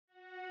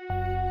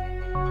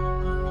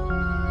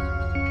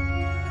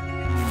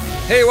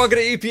Hey, welcome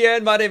to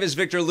EPN. My name is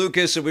Victor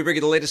Lucas, and we bring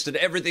you the latest in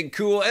everything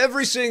cool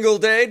every single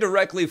day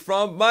directly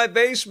from my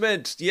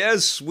basement.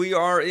 Yes, we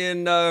are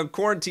in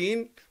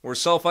quarantine. We're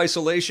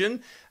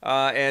self-isolation,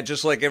 and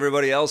just like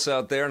everybody else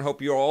out there, and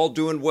hope you're all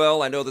doing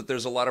well. I know that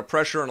there's a lot of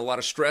pressure and a lot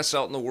of stress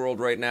out in the world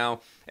right now,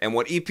 and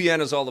what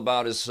EPN is all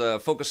about is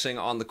focusing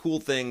on the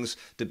cool things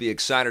to be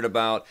excited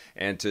about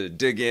and to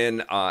dig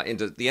in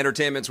into the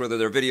entertainments, whether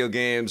they're video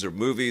games or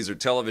movies or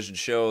television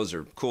shows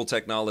or cool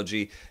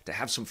technology, to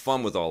have some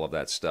fun with all of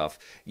that stuff.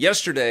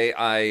 Yesterday,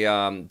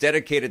 I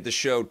dedicated the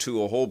show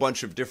to a whole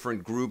bunch of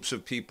different groups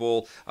of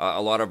people,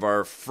 a lot of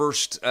our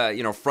first,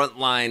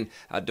 frontline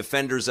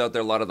defenders out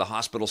there, a lot of the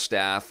hospital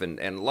staff, and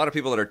a lot of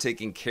people that are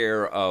taking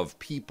care of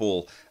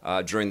people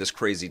during this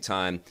crazy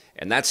time.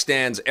 And that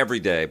stands every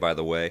day, by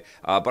the way.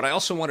 But I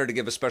also wanted to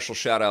give a special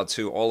shout out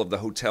to all of the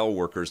hotel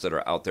workers that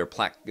are out there.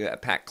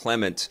 Pat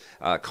Clement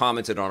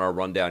commented on our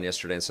rundown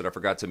yesterday and said, I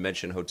forgot to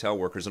mention hotel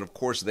workers. And of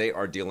course, they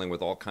are dealing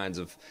with all kinds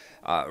of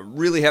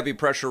really heavy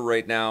pressure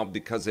right now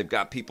because they've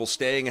got people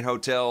staying in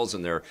hotels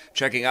and they're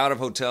checking out of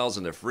hotels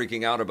and they're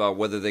freaking out about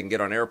whether they can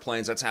get on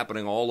airplanes. That's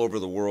happening all over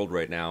the world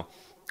right now.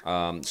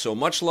 So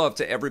much love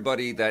to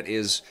everybody that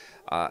is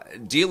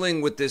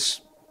dealing with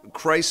this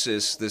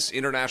crisis, this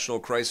international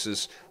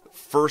crisis,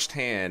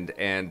 firsthand,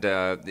 and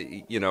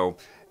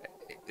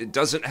it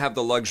doesn't have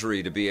the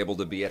luxury to be able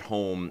to be at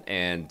home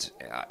and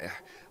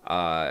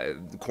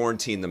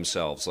quarantine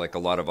themselves like a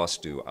lot of us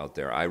do out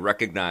there. I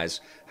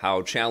recognize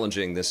how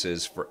challenging this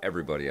is for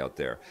everybody out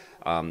there.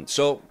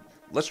 So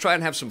let's try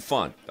and have some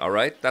fun, all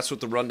right? That's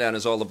what the rundown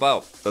is all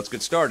about. Let's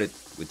get started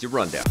with your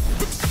rundown.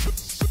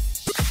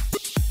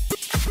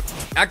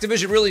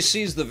 Activision really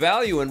sees the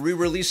value in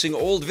re-releasing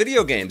old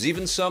video games,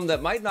 even some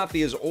that might not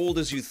be as old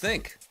as you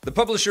think. The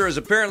publisher is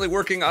apparently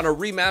working on a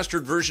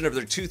remastered version of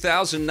their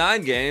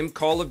 2009 game,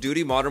 Call of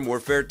Duty Modern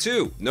Warfare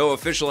 2. No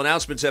official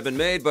announcements have been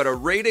made, but a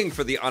rating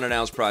for the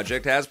unannounced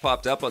project has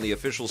popped up on the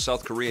official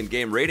South Korean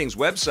game ratings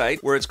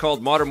website, where it's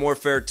called Modern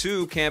Warfare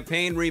 2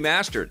 Campaign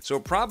Remastered, so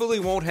probably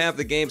won't have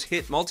the game's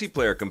hit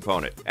multiplayer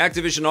component.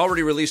 Activision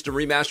already released a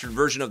remastered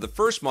version of the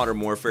first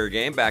Modern Warfare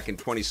game back in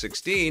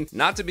 2016,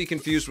 not to be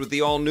confused with the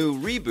all-new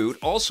reboot,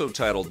 also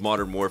titled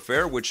Modern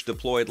Warfare, which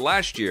deployed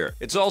last year.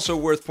 It's also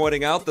worth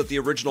pointing out that the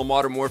original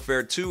Modern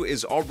Warfare 2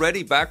 is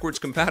already backwards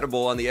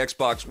compatible on the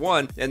Xbox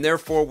One, and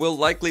therefore will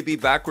likely be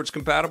backwards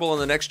compatible on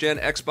the next-gen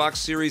Xbox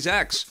Series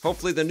X.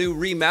 Hopefully the new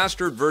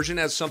remastered version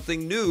has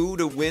something new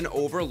to win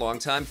over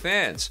longtime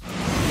fans.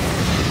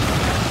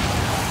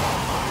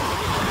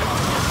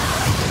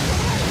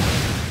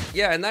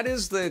 Yeah, and that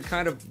is the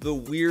kind of the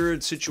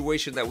weird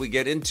situation that we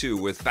get into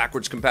with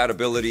backwards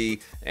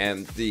compatibility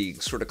and the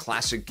sort of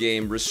classic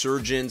game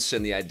resurgence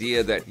and the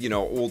idea that,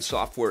 old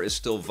software is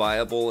still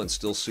viable and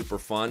still super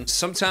fun.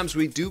 Sometimes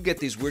we do get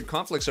these weird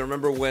conflicts. I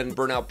remember when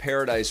Burnout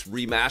Paradise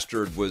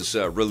Remastered was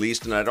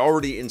released, and I'd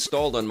already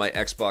installed on my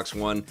Xbox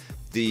One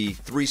the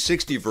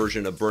 360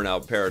 version of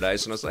Burnout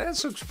Paradise, and I was like,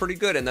 that looks pretty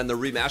good. And then the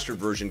remastered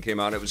version came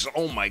out. It was,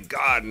 oh my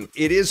God. And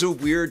it is a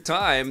weird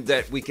time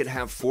that we can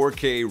have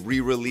 4K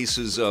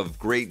re-releases of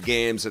great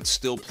games that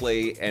still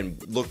play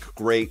and look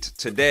great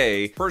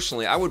today.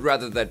 Personally, I would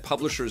rather that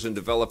publishers and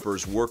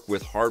developers work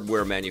with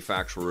hardware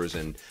manufacturers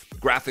and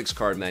graphics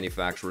card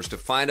manufacturers to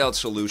find out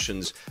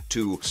solutions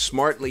to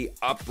smartly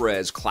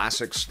up-res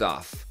classic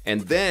stuff,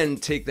 and then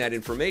take that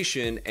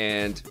information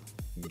and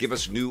give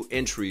us new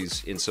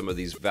entries in some of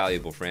these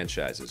valuable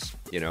franchises.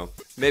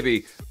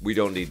 Maybe we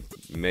don't need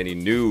many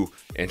new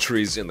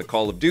entries in the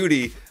Call of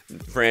Duty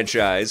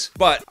franchise,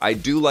 but I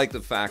do like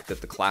the fact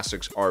that the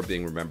classics are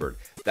being remembered.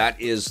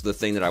 That is the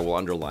thing that I will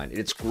underline.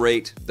 It's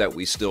great that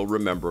we still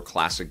remember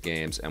classic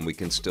games and we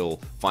can still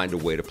find a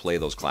way to play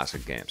those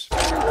classic games.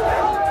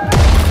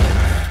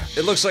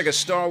 It looks like a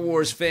Star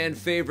Wars fan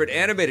favorite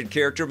animated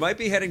character might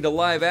be heading to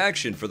live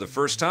action for the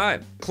first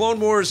time. Clone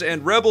Wars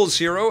and Rebels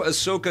hero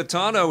Ahsoka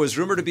Tano is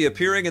rumored to be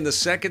appearing in the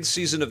second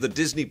season of the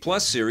Disney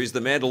Plus series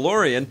The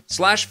Mandalorian.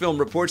 Slash Film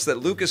reports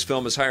that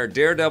Lucasfilm has hired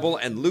Daredevil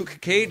and Luke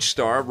Cage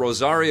star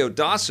Rosario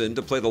Dawson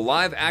to play the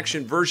live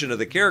action version of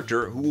the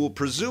character, who will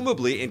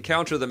presumably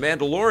encounter the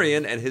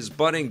Mandalorian and his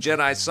budding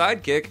Jedi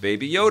sidekick,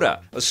 Baby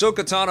Yoda.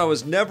 Ahsoka Tano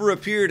has never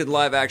appeared in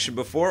live action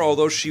before,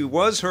 although she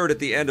was heard at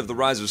the end of The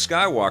Rise of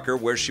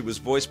Skywalker, where she was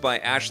voiced by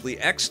Ashley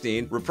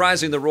Eckstein,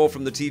 reprising the role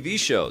from the TV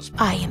shows.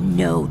 I am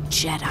no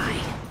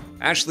Jedi.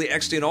 Ashley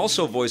Eckstein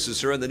also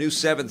voices her in the new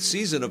 7th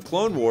season of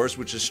Clone Wars,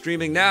 which is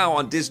streaming now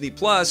on Disney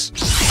Plus.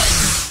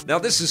 Now,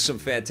 this is some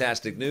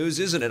fantastic news,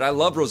 isn't it? I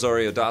love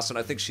Rosario Dawson.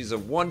 I think she's a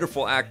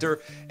wonderful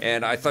actor,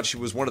 and I thought she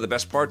was one of the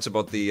best parts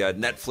about the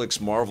Netflix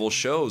Marvel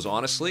shows,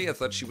 honestly. I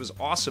thought she was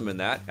awesome in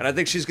that, and I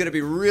think she's going to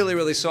be really,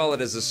 really solid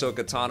as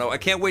Ahsoka Tano. I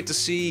can't wait to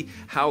see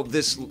how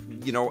this,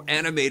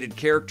 animated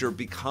character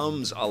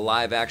becomes a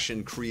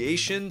live-action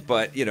creation,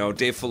 but,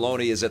 Dave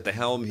Filoni is at the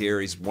helm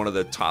here. He's one of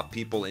the top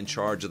people in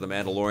charge of The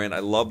Mandalorian. I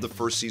love the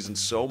first season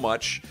so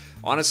much.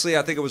 Honestly,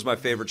 I think it was my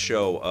favorite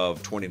show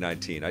of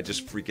 2019. I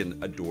just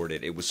freaking adored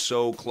it. It was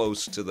so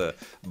close to the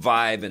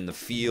vibe and the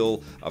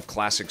feel of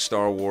classic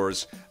Star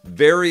Wars.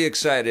 Very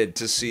excited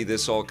to see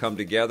this all come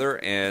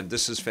together, and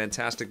this is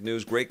fantastic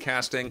news, great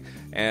casting,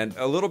 and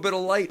a little bit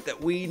of light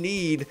that we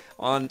need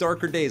on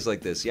darker days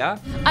like this, yeah?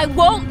 I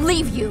won't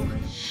leave you.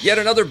 Yet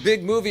another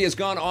big movie has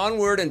gone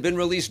onward and been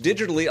released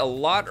digitally a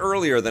lot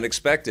earlier than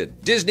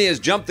expected. Disney has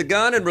jumped the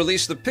gun and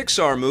released the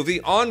Pixar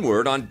movie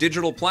Onward on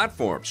digital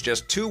platforms.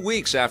 Just 2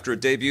 weeks after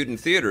it debuted in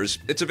theaters,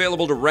 it's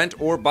available to rent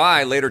or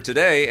buy later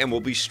today and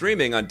will be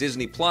streaming on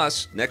Disney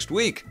Plus next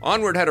week.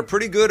 Onward had a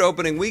pretty good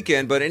opening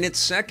weekend, but in its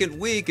second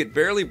week, it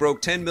barely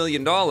broke $10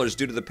 million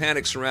due to the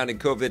panic surrounding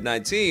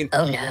COVID-19.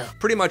 Oh no.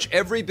 Pretty much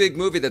every big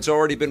movie that's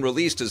already been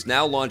released is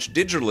now launched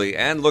digitally,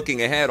 and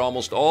looking ahead,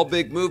 almost all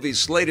big movies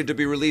slated to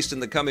be released in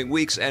the coming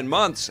weeks and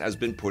months has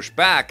been pushed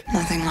back.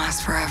 Nothing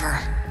lasts forever.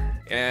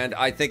 And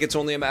I think it's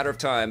only a matter of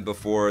time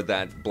before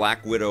that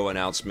Black Widow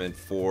announcement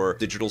for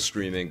digital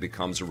streaming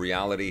becomes a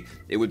reality.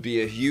 It would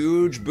be a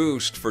huge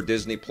boost for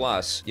Disney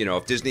Plus. You know,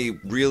 if Disney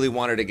really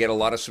wanted to get a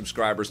lot of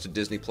subscribers to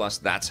Disney Plus,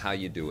 that's how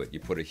you do it. You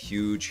put a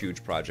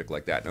huge project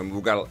like that. And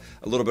we've got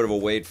a little bit of a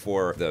wait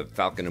for the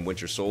Falcon and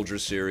Winter Soldier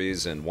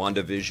series and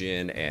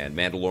WandaVision and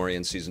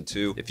Mandalorian Season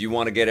 2. If you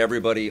want to get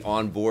everybody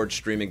on board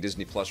streaming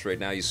Disney Plus right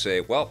now, you say,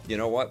 well, you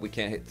know what? We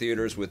can't hit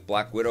theaters with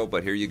Black Widow,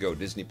 but here you go,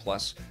 Disney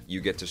Plus. You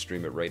get to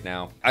stream it right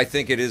now. I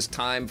think it is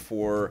time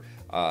for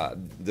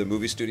the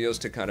movie studios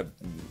to kind of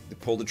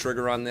pull the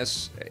trigger on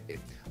this.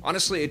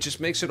 Honestly, it just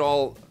makes it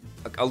all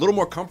a little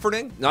more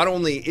comforting. Not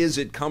only is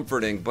it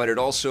comforting, but it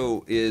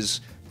also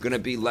is going to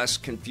be less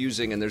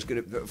confusing, and there's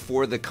going to,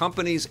 for the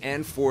companies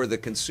and for the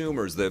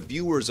consumers, the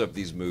viewers of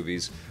these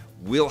movies,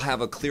 will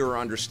have a clearer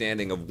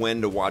understanding of when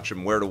to watch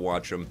them, where to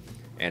watch them,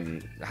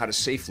 and how to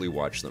safely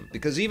watch them.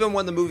 Because even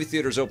when the movie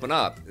theaters open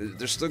up,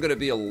 there's still going to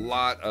be a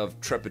lot of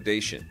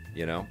trepidation,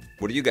 you know?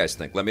 What do you guys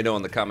think? Let me know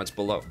in the comments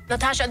below.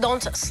 Natasha,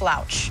 don't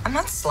slouch. I'm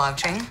not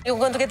slouching. You're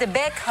going to get a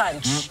back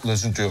hunch.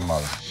 Listen to your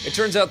mother. It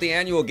turns out the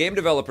annual Game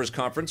Developers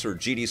Conference, or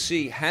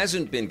GDC,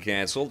 hasn't been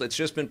canceled, it's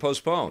just been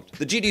postponed.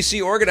 The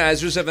GDC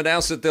organizers have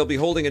announced that they'll be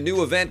holding a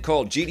new event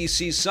called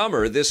GDC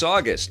Summer this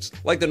August.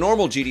 Like the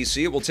normal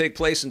GDC, it will take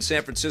place in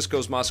San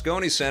Francisco's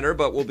Moscone Center,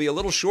 but will be a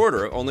little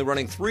shorter, only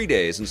running 3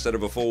 days instead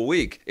of a full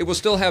week. It will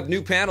still have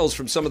new panels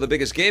from some of the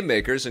biggest game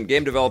makers, and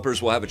game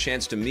developers will have a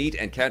chance to meet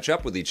and catch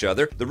up with each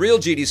other. The real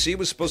GDC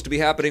was supposed to be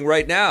happening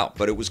right now,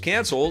 but it was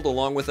canceled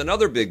along with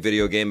another big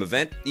video game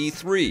event,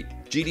 E3.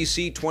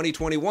 GDC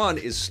 2021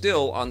 is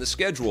still on the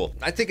schedule.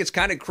 I think it's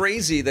kind of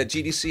crazy that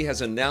GDC has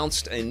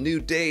announced a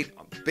new date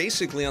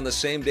basically on the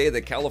same day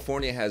that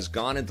California has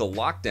gone into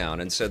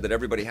lockdown and said that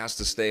everybody has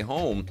to stay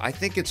home. I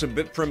think it's a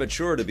bit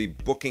premature to be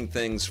booking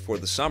things for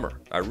the summer.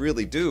 I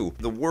really do.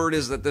 The word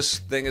is that this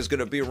thing is going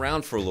to be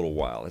around for a little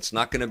while. It's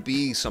not going to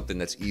be something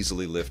that's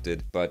easily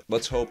lifted, but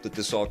let's hope that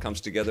this all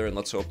comes together, and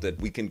let's hope that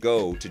we can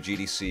go to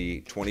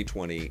GDC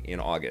 2020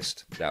 in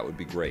August. That would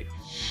be great.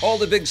 All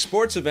the big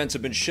sports events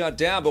have been shut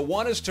down, but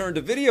one has turned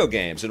to video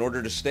games in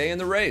order to stay in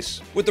the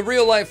race. With the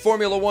real-life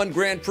Formula One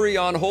Grand Prix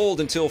on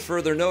hold until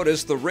further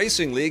notice, the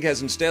Racing League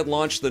has instead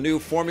launched the new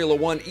Formula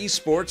One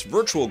Esports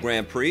Virtual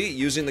Grand Prix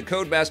using the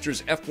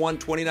Codemasters F1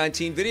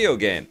 2019 video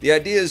game. The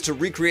idea is to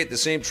recreate the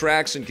same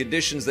tracks and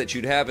conditions that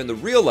you'd have in the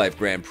real-life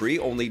Grand Prix,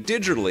 only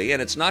digitally,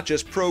 and it's not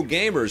just pro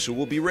gamers who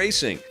will be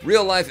racing.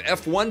 Real-life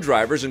F1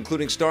 drivers,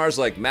 including stars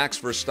like Max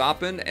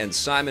Verstappen and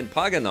Simon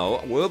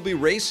Pagano, will be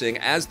racing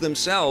as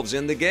themselves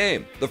in the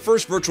game. The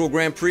first Virtual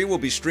Grand Prix will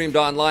be streamed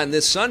online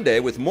this Sunday,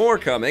 with more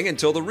coming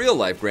until the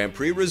real-life Grand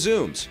Prix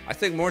resumes. I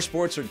think more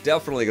sports are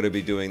definitely going to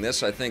be doing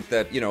this. I think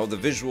that, you know, the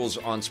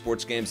visuals on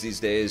sports games these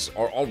days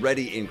are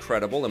already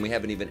incredible, and we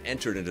haven't even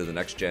entered into the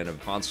next gen of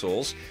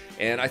consoles.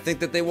 And I think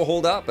that they will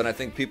hold up, and I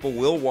think people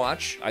will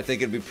watch. I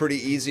think it'd be pretty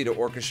easy to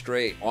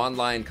orchestrate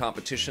online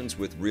competitions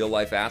with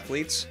real-life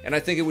athletes, and I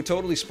think it would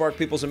totally spark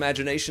people's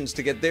imaginations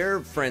to get their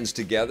friends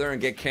together and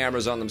get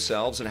cameras on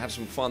themselves and have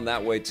some fun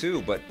that way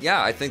too. But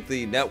yeah, I think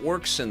the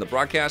networks and the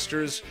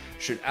broadcasters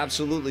should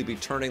absolutely be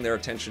turning their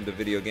attention to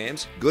video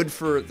games. Good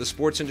for the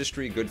sports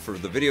industry, good for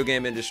the video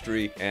game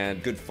industry,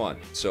 and good fun.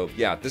 So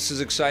yeah, this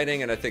is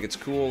exciting, and I think it's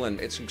cool, and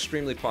it's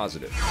extremely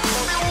positive.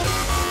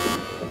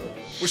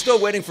 We're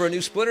still waiting for a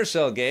new Splinter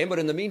Cell game, but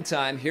in the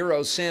meantime,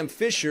 hero Sam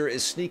Fisher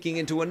is sneaking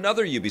into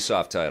another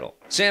Ubisoft title.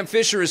 Sam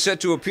Fisher is set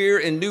to appear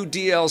in new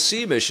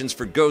DLC missions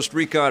for Ghost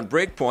Recon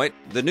Breakpoint.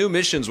 The new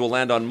missions will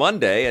land on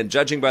Monday, and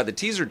judging by the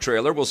teaser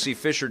trailer, we'll see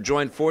Fisher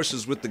join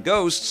forces with the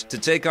Ghosts to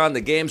take on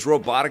the game's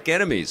robotic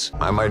enemies.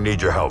 I might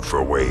need your help for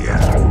a way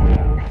in.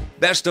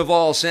 Best of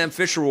all, Sam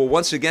Fisher will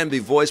once again be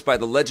voiced by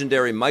the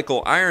legendary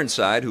Michael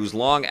Ironside, whose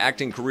long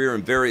acting career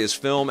in various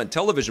film and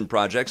television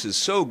projects is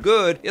so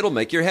good, it'll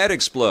make your head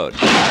explode.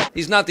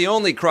 He's not the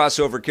only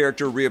crossover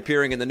character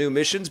reappearing in the new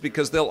missions,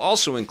 because they'll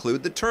also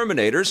include the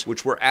Terminators,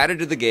 which were added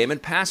to the game in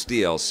past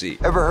DLC.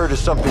 Ever heard of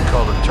something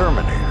called a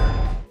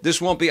Terminator?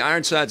 This won't be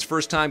Ironside's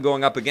first time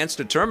going up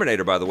against a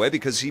Terminator, by the way,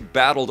 because he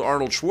battled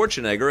Arnold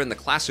Schwarzenegger in the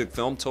classic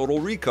film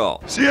Total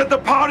Recall. See you at the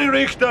party,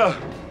 Richter!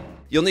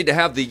 You'll need to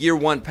have the Year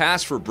 1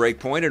 pass for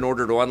Breakpoint in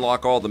order to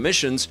unlock all the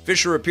missions.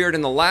 Fisher appeared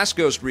in the last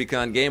Ghost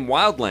Recon game,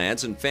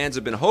 Wildlands, and fans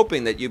have been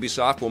hoping that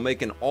Ubisoft will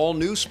make an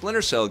all-new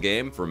Splinter Cell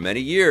game for many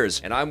years.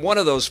 And I'm one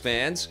of those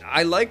fans.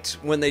 I liked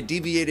when they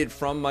deviated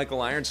from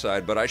Michael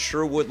Ironside, but I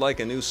sure would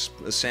like a new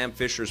Sam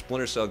Fisher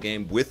Splinter Cell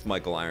game with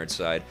Michael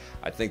Ironside.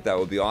 I think that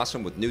would be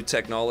awesome with new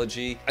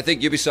technology. I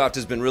think Ubisoft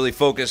has been really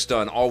focused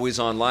on always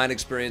online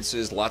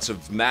experiences, lots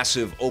of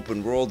massive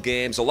open world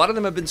games. A lot of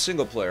them have been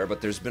single player,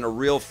 but there's been a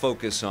real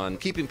focus on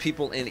keeping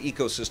people in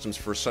ecosystems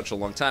for such a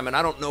long time, and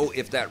I don't know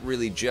if that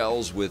really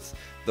gels with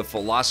the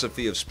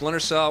philosophy of Splinter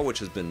Cell, which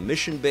has been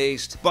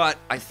mission-based, but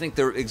I think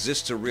there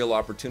exists a real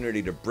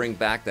opportunity to bring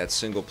back that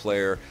single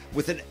player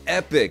with an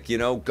epic,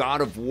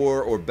 God of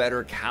War or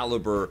better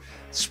caliber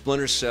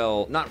Splinter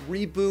Cell, not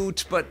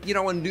reboot, but,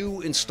 a new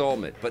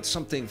installment, but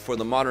something for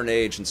the modern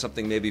age and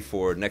something maybe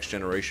for next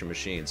generation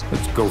machines.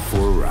 Let's go for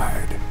a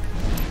ride.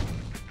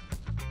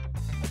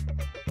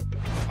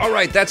 All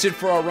right, that's it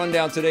for our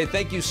rundown today.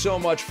 Thank you so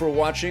much for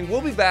watching.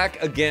 We'll be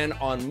back again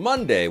on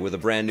Monday with a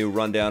brand new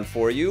rundown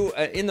for you.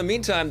 In the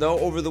meantime, though,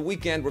 over the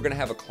weekend, we're going to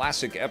have a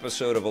classic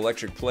episode of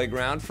Electric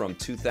Playground from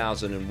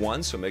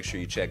 2001, so make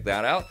sure you check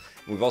that out.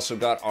 We've also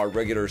got our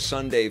regular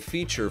Sunday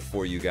feature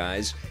for you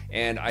guys,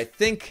 and I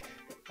think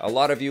a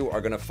lot of you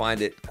are going to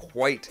find it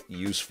quite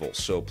useful,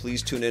 so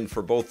please tune in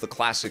for both the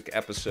classic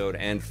episode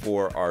and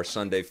for our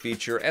Sunday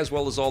feature, as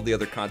well as all the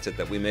other content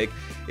that we make.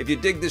 If you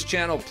dig this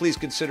channel, please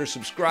consider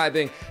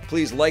subscribing.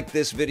 Please like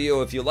this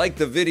video. If you like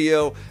the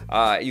video,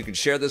 you can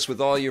share this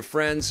with all your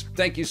friends.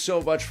 Thank you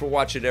so much for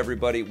watching,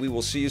 everybody. We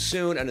will see you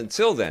soon, and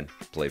until then,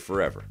 play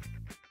forever.